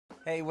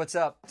Hey, what's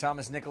up?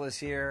 Thomas Nicholas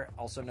here,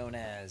 also known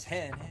as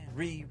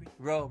Henry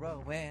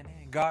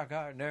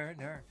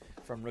Gardner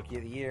from Rookie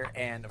of the Year,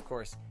 and of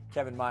course,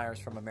 Kevin Myers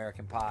from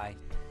American Pie.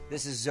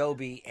 This is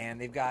Zobi,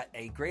 and they've got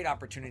a great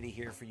opportunity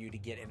here for you to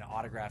get an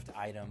autographed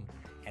item,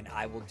 and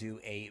I will do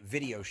a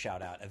video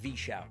shout out, a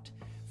vShout,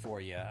 for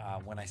you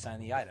when I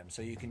sign the item.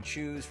 So you can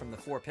choose from the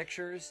 4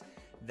 pictures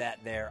that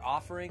they're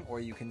offering,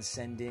 or you can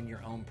send in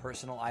your own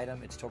personal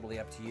item. It's totally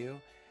up to you.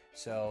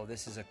 So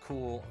this is a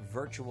cool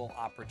virtual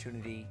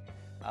opportunity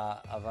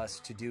of us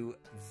to do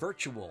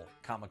virtual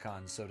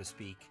Comic-Con, so to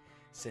speak,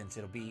 since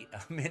it'll be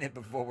a minute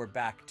before we're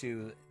back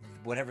to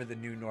whatever the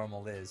new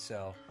normal is.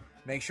 So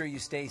make sure you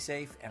stay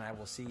safe, and I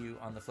will see you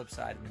on the flip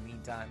side. In the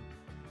meantime,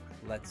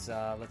 let's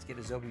get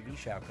a Zobi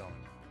vShout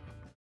going.